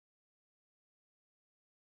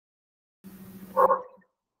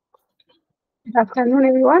Good afternoon,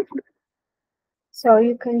 everyone. So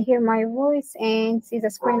you can hear my voice and see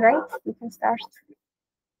the screen, right? You can start.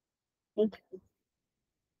 Thank you.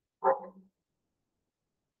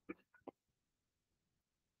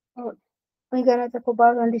 So we're gonna talk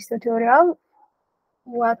about on this tutorial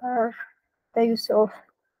what are the use of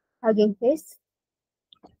Hugging Face.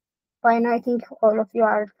 By now, I think all of you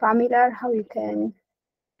are familiar how you can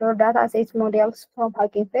load data sets models from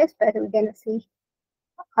Hugging Face, but we're gonna see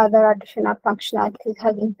other additional functionalities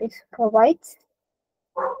Hugging Face provides.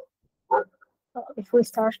 So if we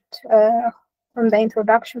start from the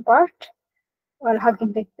introduction part, well,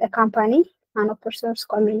 Hugging Face is a company, an open source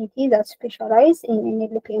community that specializes in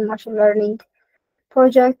NLP and machine learning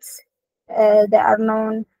projects. They are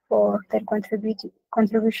known for their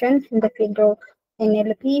contribution in the field of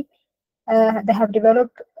NLP. They have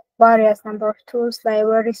developed various number of tools,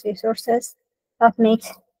 libraries, resources that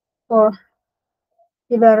makes for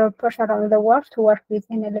developers around the world to work with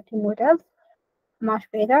NLP models much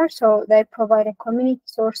better. So they provide a community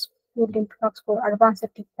source building blocks for advanced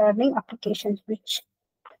deep learning applications, which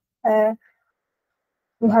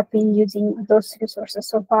we have been using those resources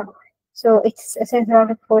so far. So it's a central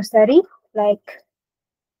repository, like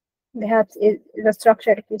they have the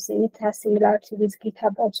structure, if you see it has similarity with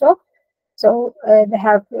GitHub also. So they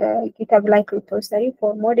have GitHub-like repository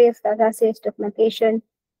for models, datasets, documentation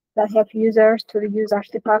that help users to reuse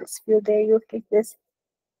artifacts, build their use cases,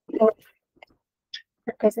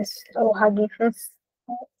 So Hugging Face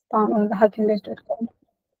found on the huggingface.com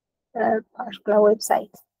particular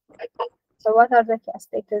website. So what are the key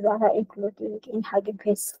aspects that are included in Hugging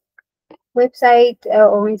Face website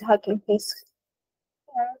or in Hugging Face?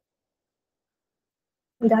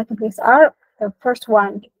 The Hugging Face are the first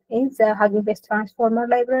one is the Hugging Face transformer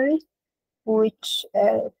library, which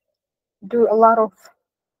do a lot of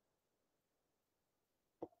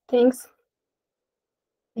things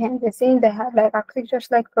behind the scene. They have like architectures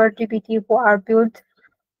like BirdGPT who are built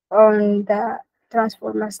on the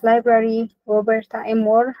transformers library, Roberta, and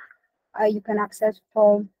more. You can access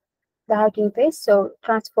from the Hugging Face. So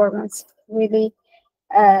transformers really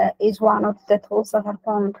is one of the tools that are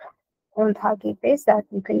found on the Hugging Face that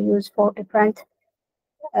you can use for different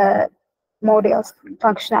models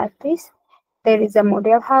functionalities. There is a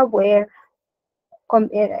model hub where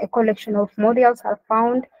a collection of models are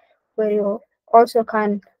found, where you also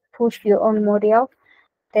can push your own model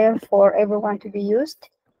there for everyone to be used.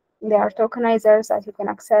 There are tokenizers that you can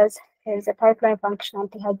access. There is a pipeline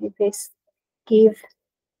functionality Hugging Face give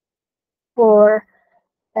for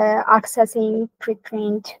accessing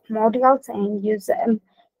pre-trained models and use them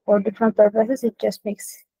for different purposes. It just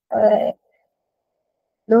makes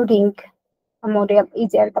loading a model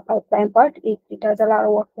easier. The pipeline part, it does a lot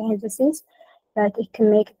of work behind the scenes, that it can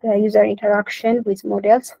make the user interaction with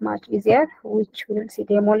models much easier, which we'll see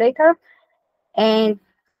demo later. And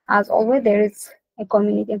as always, there is a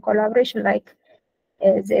community and collaboration like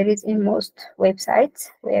there is in most websites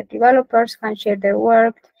where developers can share their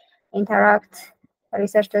work, interact,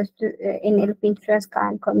 researchers in NLP interest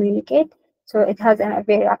can communicate. So it has a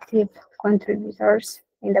very active contributors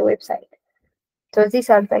in the website. So these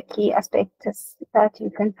are the key aspects that you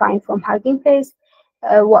can find from Hugging Face.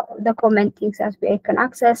 What the common things that we can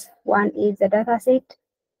access. One is the dataset.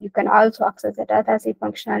 You can also access the dataset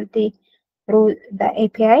functionality through the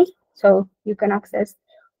API. So you can access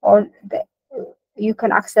all the you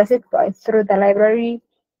can access it through the library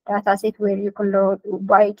dataset where you can load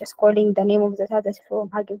by just calling the name of the dataset from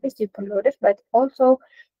Hugging Face. You can load it, but also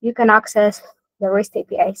you can access the REST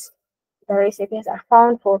APIs. The REST APIs are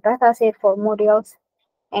found for dataset, for modules,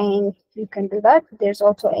 and you can do that. There's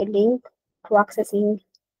also a link to accessing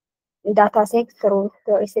dataset through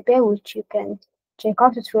the REST API, which you can check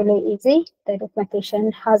out. It's really easy. The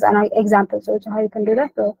documentation has an example, so how you can do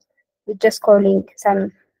that. So with just calling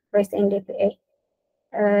some REST end API.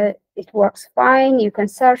 It works fine. You can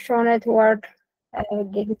search on it,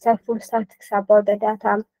 get full statistics about the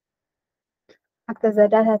data, access the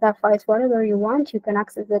data files whatever you want. You can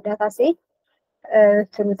access the data set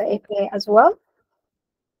through the API as well.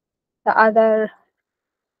 The other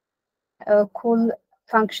cool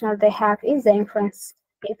functional they have is the inference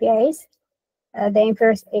APIs. The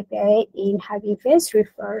inference API in Hugging Face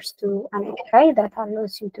refers to an API that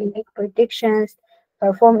allows you to make predictions,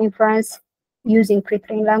 perform inference using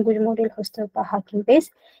pre-trained language model hosted by Hugging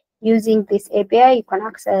Face. Using this API, you can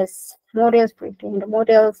access models, pre-trained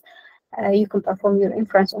models. You can perform your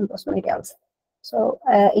inference on those models. So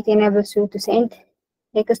it enables you to send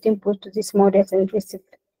text input to these models and receive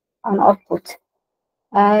an output.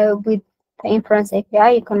 With the inference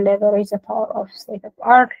API, you can leverage the power of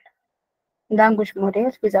state-of-art language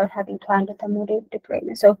models without having to handle the model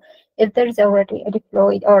deployment. So if there is already a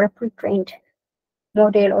deployed or a pre-trained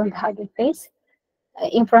model on the Hugging Face,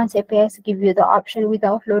 inference APIs give you the option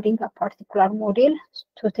without loading a particular model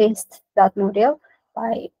to test that model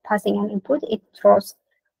by passing an input. It throws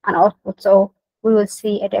an output. So we will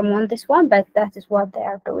see a demo on this one, but that is what they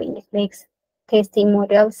are doing. It makes testing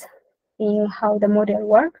models, seeing how the model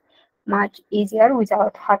works, much easier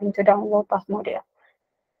without having to download that model.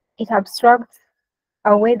 It abstracts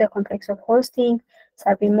away the complex of hosting,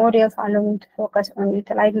 serving models, allowing you to focus on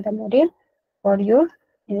utilizing the model for your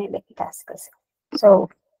NLP tasks. So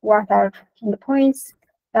what are the points?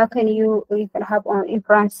 How can you can have on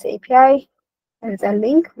inference API? There's a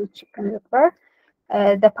link which you can refer.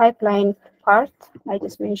 The pipeline part I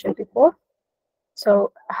just mentioned before.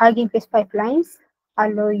 So Hugging Face pipelines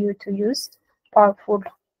allow you to use powerful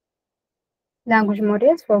language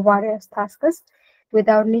models for various tasks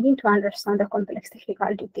without needing to understand the complex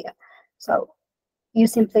technical detail. So you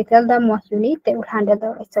simply tell them what you need, they will handle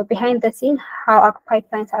the rest. So behind the scene, how our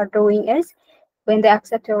pipelines are doing is when they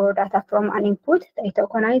accept your data from an input, they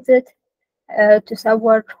tokenize it to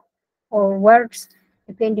subword or words,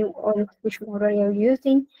 depending on which model you're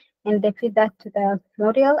using, and they feed that to the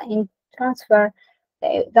model and transfer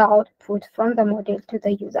the output from the model to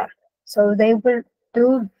the user. So they will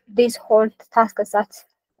do this whole task that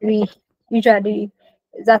we usually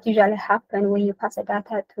happen when you pass a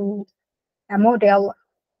data to a model.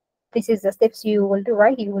 This is the steps you will do,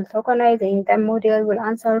 right? You will tokenize and the model will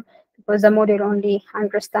answer, because the model only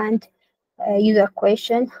understands user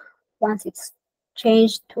question once it's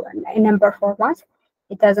changed to a number format.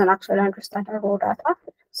 It doesn't actually understand our raw data.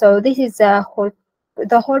 So this is the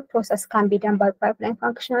whole process can be done by pipeline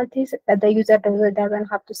functionalities, but the user doesn't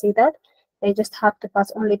have to see that. They just have to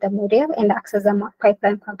pass only the model and access the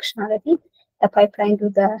pipeline functionality. The pipeline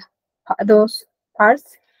do those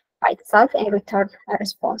parts by itself and return a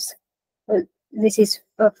response. So this is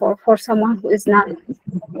for someone who is not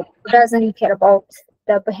doesn't care about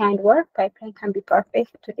the behind work. Pipeline can be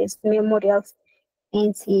perfect to test new models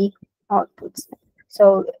and see outputs.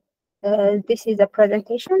 So this is a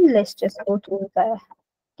presentation. Let's just go to the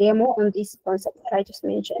demo on this concept that I just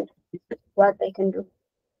mentioned, what they can do.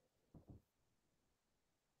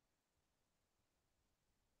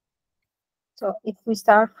 So if we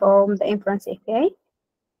start from the inference API,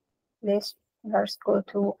 let's first go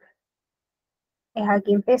to a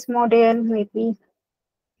Hugging Face model, maybe.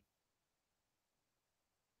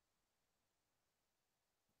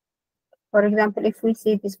 For example, if we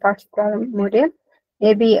see this particular model,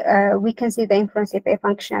 maybe we can see the inference API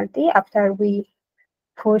functionality after we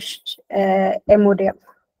pushed a model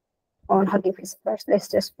on Hugging Face first. Let's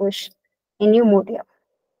just push a new model.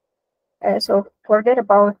 So forget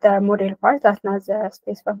about the model part, that's not the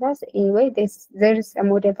space for us. Anyway, there is a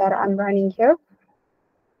model that I'm running here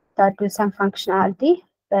that does some functionality.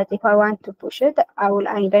 But if I want to push it, I will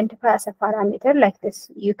identify as a parameter like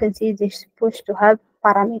this. You can see this push to have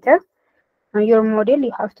parameter. On your model,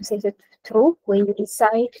 you have to set it true when you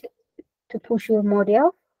decide to push your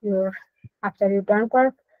model. After you're done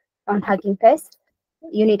work on Hugging Face,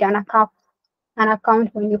 you need an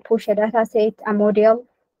account when you push a data set, a model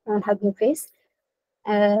on Hugging Face,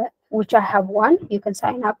 which I have one. You can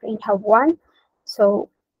sign up and have one. So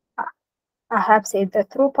I have said the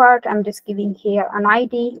true part. I'm just giving here an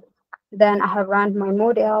ID. Then I have run my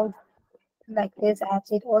model like this. I have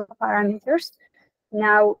set all the parameters.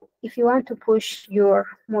 Now, if you want to push your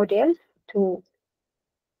model to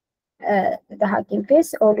the Hugging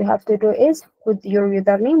Face, all you have to do is put your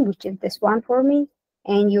username, which is this one for me,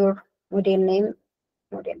 and your model name.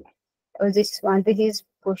 So this one, this is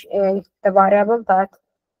push the variable that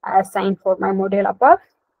I assigned for my model above.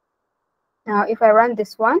 Now, if I run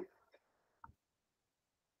this one,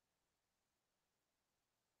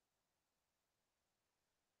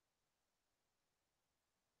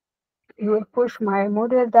 it will push my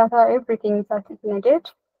model data, everything that is needed,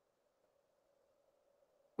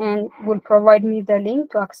 and will provide me the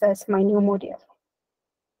link to access my new model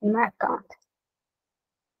in my account.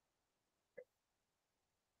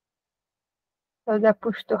 So the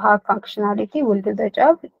push to have functionality will do the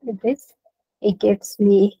job. With this, it gives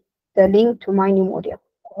me the link to my new model,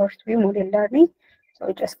 Cohort 3 model learning. So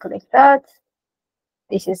I just click that.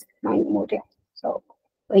 This is my new model. So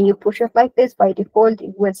when you push it like this, by default,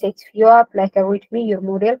 it will set you up like a read me your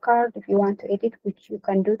model card. If you want to edit, which you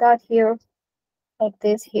can do that here, like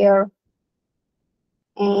this here.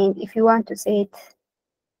 And if you want to set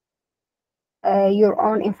your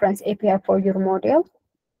own inference API for your model,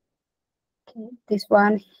 okay, this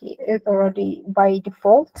one is already by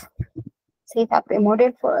default set up a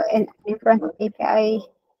model for an inference API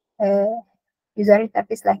user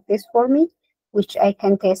interface like this for me, which I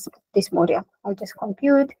can test this model. I'll just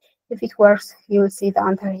compute. If it works, you will see the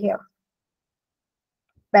answer here.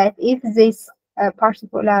 But if this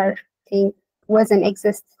particular thing doesn't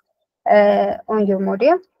exist on your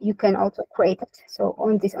model, you can also create it. So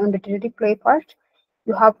on the display part,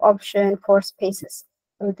 you have option for spaces.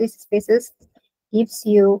 So this spaces gives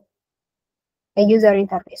you a user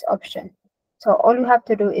interface option. So all you have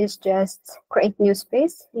to do is just create new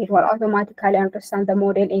space. It will automatically understand the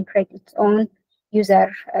model and create its own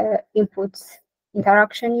user inputs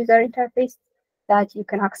interaction user interface that you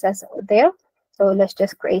can access there. So let's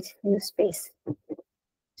just create new space.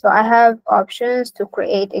 So I have options to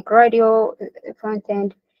create a Gradio front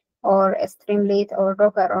end or a Streamlit or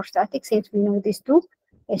Docker or static. Since we know these two,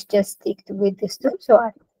 let's just stick with these two. So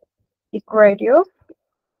I pick Gradio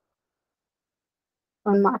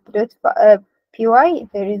on map.py.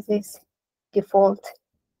 There is this default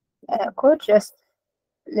code. Just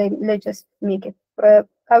let's just make it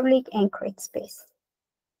public and create space.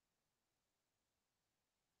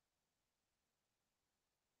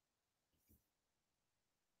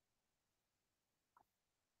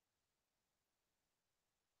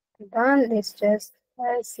 Done. Let's just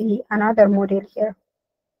see another model here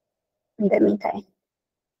in the meantime.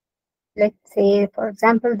 Let's say, for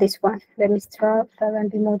example, this one, the Mistral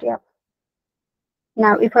 7B model.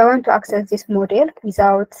 Now, if I want to access this model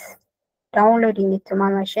without downloading it to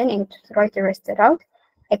my machine and try to test it out,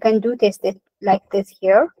 I can do test it like this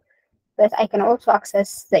here, but I can also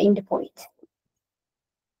access the endpoint.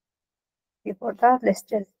 Before that, let's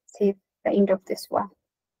just see the end of this one.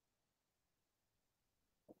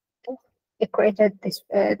 It created this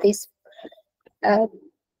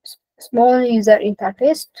small user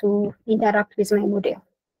interface to interact with my model.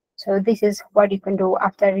 So this is what you can do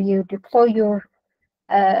after you deploy your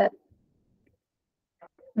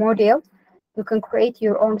model. You can create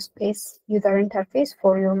your own space user interface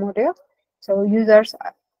for your model. So users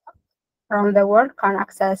around the world can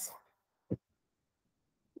access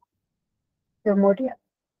your model.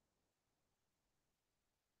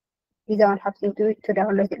 You don't have to do it to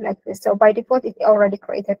download it like this. So by default, it's already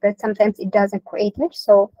created, but sometimes it doesn't create it.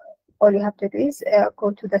 So all you have to do is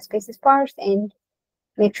go to the spaces part and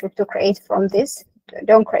make sure to create from this.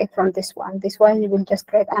 Don't create from this one. This one, you will just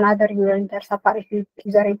create another user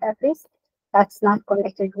interface that's not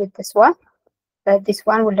connected with this one. But this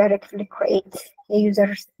one will directly create a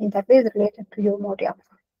user interface related to your model.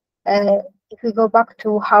 If we go back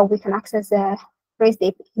to how we can access the phrase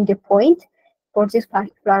endpoint for this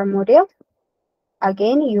particular model,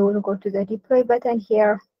 again, you will go to the deploy button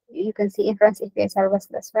here. You can see inference API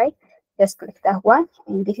serviceless, right? Just click that one,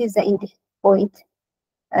 and this is the endpoint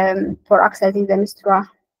for accessing the Mistral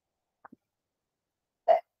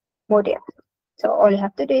model. So all you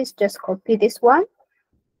have to do is just copy this one.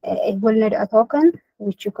 It will need a token,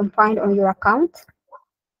 which you can find on your account.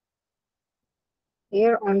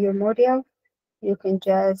 Here on your model, you can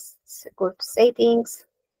just go to settings,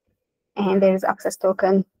 and there is access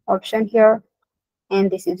token option here, and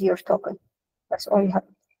this is your token. That's all you have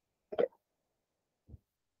to do.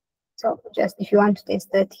 So just if you want to test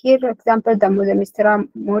it here, for example, the Mistral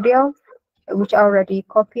model, which I already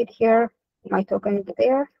copied here, my token is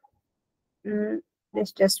there.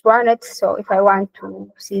 Let's just run it. So if I want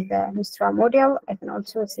to see the Mistral model, I can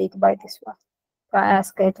also see it by this one. So I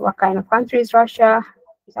ask it what kind of country is Russia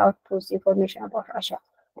without push information about Russia.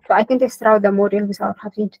 So I can test out the model without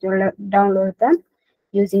having to download them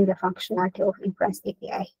using the functionality of Inference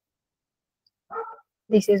API.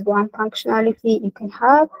 This is one functionality you can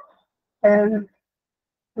have when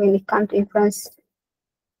it comes to Inference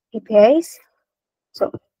APIs.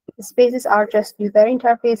 So the spaces are just user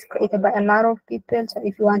interface created by a lot of people. So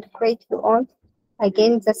if you want to create your own,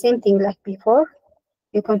 again, it's the same thing like before.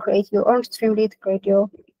 You can create your own Streamlit, create your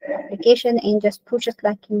application, and just push it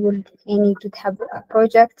like you will any GitHub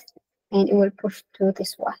project, and it will push to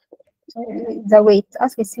this one. So the way it's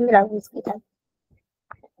asked is similar with GitHub.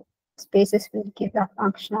 Spaces will give that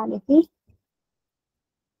functionality.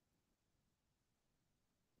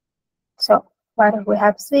 So what we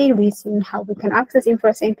have seen, we've seen how we can access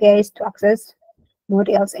inference APIs to access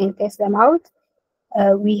models and test them out.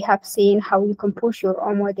 We have seen how you can push your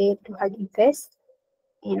own model to Hugging Face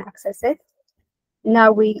and access it.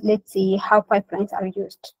 Now let's see how pipelines are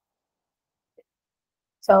used.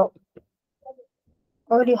 So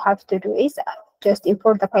all you have to do is just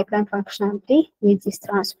import the pipeline functionality with this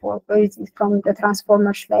from the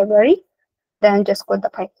transformers library, then just code the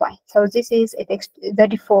pipeline. So this is the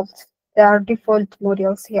default. There are default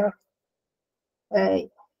modules here.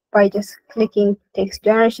 by just clicking text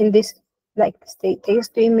generation. This like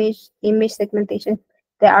text to image segmentation,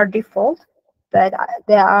 they are default, but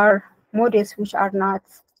there are models which are not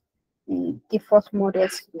default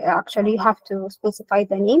models. Actually, you have to specify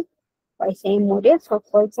the name by saying model. So,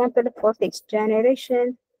 for example, for text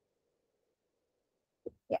generation,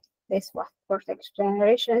 yeah, this one for text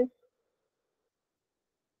generation.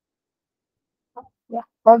 Yeah,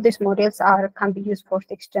 all these models can be used for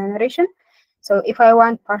text generation. So if I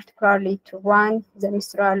want particularly to run the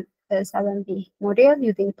Mistral 7B model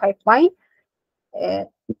using pipeline, I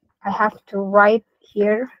have to write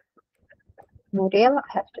here model.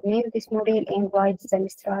 I have to name this model and write the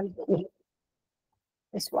Mistral name.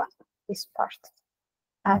 This one, this part.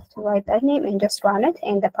 I have to write that name and just run it,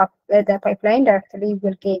 and the pipeline directly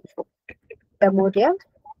will get the model,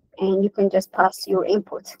 and you can just pass your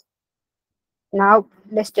input. Now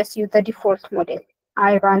let's just use the default model.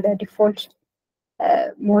 I run the default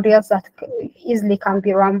models that easily can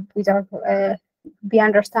be run without be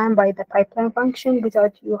understood by the pipeline function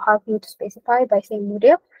without you having to specify by saying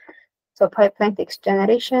model. So pipeline text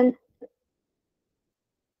generation,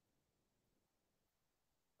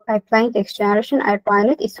 I run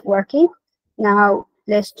it, it's working. Now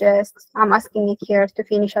let's just, I'm asking it here to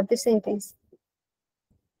finish up the sentence.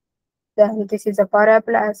 Then this is a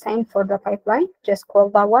variable assigned for the pipeline. Just call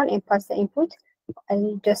that one and pass the input.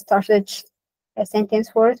 I just started a sentence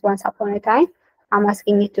for it once upon a time. I'm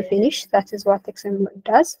asking it to finish. That is what XML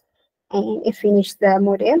does. And it finished the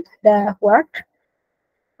model, the work,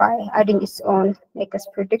 by adding its own like a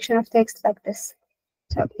prediction of text like this.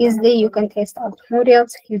 So easily you can test out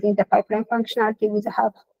models using the pipeline functionality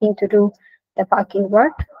without having to do the backend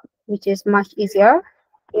work, which is much easier.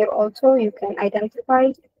 Here also you can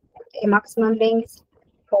identify a maximum length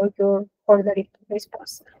for the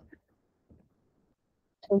response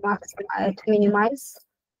to minimize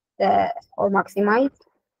or maximize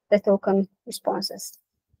the token responses.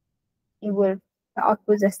 It will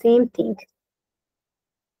output the same thing.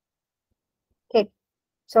 Okay,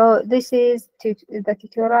 so this is the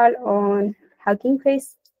tutorial on Hugging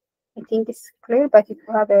Face. I think it's clear, but if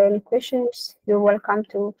you have any questions, you're welcome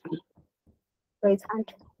to raise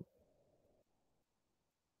hand.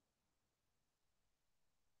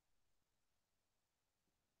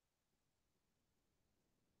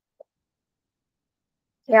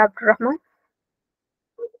 Yeah, Abdurrahman.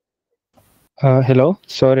 Hello,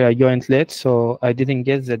 sorry I joined late, so I didn't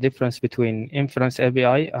get the difference between inference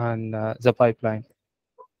API and the pipeline.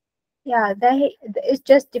 Yeah, it's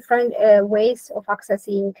just different ways of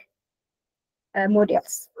accessing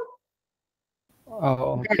models.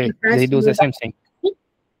 Oh, okay. They do the same thing.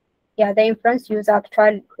 Yeah, the inference use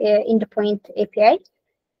actual endpoint API,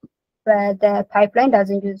 but the pipeline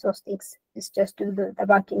doesn't use those things. It's just do the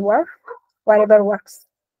backend work, whatever works.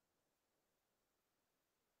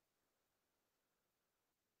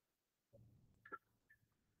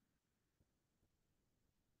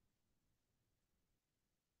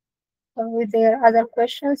 So with there other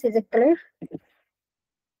questions, is it clear?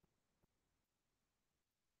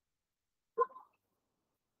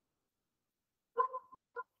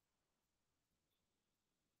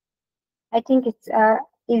 I think it's an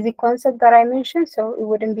easy concept that I mentioned, so it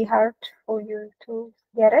wouldn't be hard for you to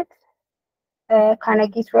get it. Can I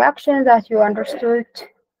get reaction that you understood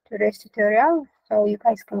today's tutorial, so you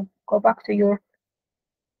guys can go back to your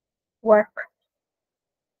work.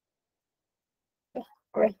 Okay,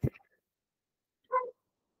 great.